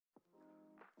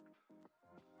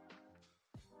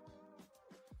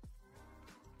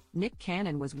Nick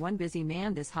Cannon was one busy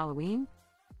man this Halloween.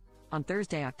 On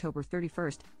Thursday, October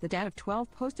 31st, the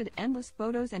Dad-of-12 posted endless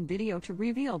photos and video to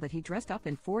reveal that he dressed up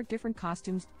in 4 different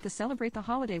costumes to celebrate the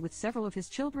holiday with several of his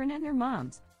children and their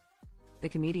moms. The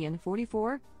comedian,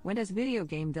 44, went as video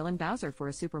game villain Bowser for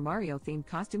a Super Mario-themed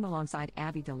costume alongside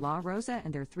Abby de la Rosa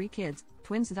and their 3 kids,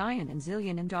 twins Zion and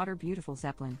Zillion and daughter Beautiful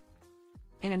Zeppelin.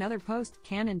 In another post,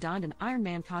 Cannon donned an Iron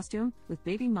Man costume, with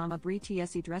baby mama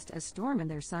Brie-T.Se dressed as Storm and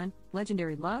their son,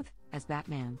 Legendary Love, as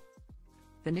Batman.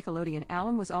 The Nickelodeon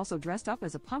alum was also dressed up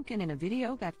as a pumpkin in a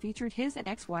video that featured his and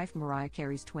ex-wife Mariah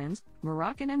Carey's twins,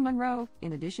 Moroccan and Monroe,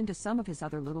 in addition to some of his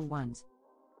other little ones.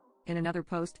 In another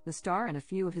post, the star and a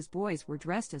few of his boys were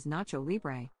dressed as Nacho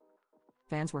Libre.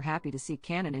 Fans were happy to see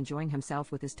Cannon enjoying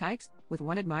himself with his tykes, with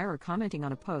one admirer commenting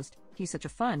on a post, "He's such a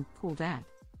fun, cool dad.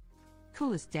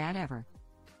 Coolest dad ever."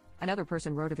 Another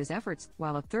person wrote of his efforts,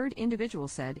 while a third individual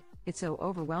said, "It's so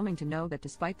overwhelming to know that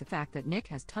despite the fact that Nick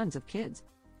has tons of kids,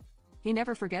 he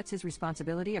never forgets his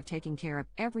responsibility of taking care of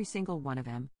every single one of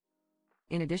them."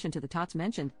 In addition to the tots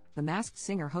mentioned, the Masked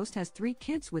Singer host has 3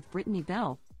 kids with Brittany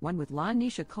Bell, one with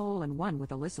Lanisha Cole and one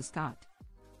with Alyssa Scott.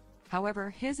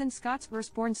 However, his and Scott's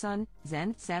firstborn son,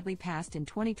 Zen, sadly passed in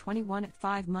 2021 at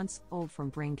 5 months old from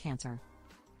brain cancer.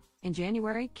 In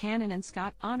January, Cannon and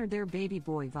Scott honored their baby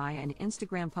boy via an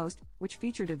Instagram post, which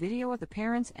featured a video of the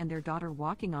parents and their daughter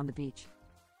walking on the beach.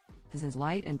 "This is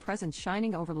light and presence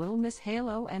shining over little Miss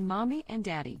Halo and Mommy and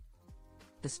Daddy,"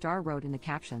 the star wrote in the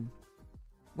caption.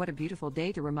 "What a beautiful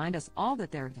day to remind us all that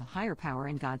there is a higher power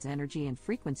in God's energy and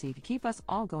frequency to keep us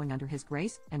all going under His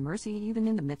grace and mercy even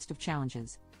in the midst of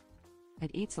challenges."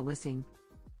 At Eats a Lissing.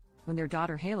 When their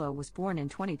daughter Halo was born in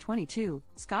 2022,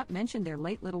 Scott mentioned their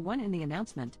late little one in the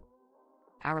announcement.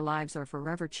 "Our lives are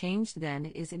forever changed then,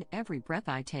 it is in every breath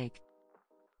I take.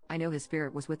 I know His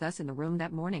Spirit was with us in the room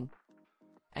that morning.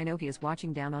 I know He is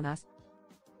watching down on us.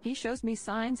 He shows me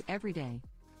signs every day.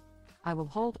 I will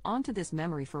hold on to this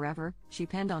memory forever," she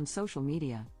penned on social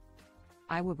media.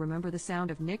 "I will remember the sound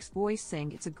of Nick's voice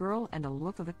saying it's a girl and a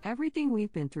look of it. Everything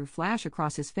we've been through flash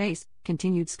across his face,"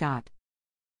 continued Scott.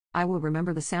 "I will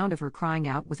remember the sound of her crying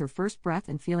out with her first breath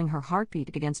and feeling her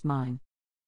heartbeat against mine.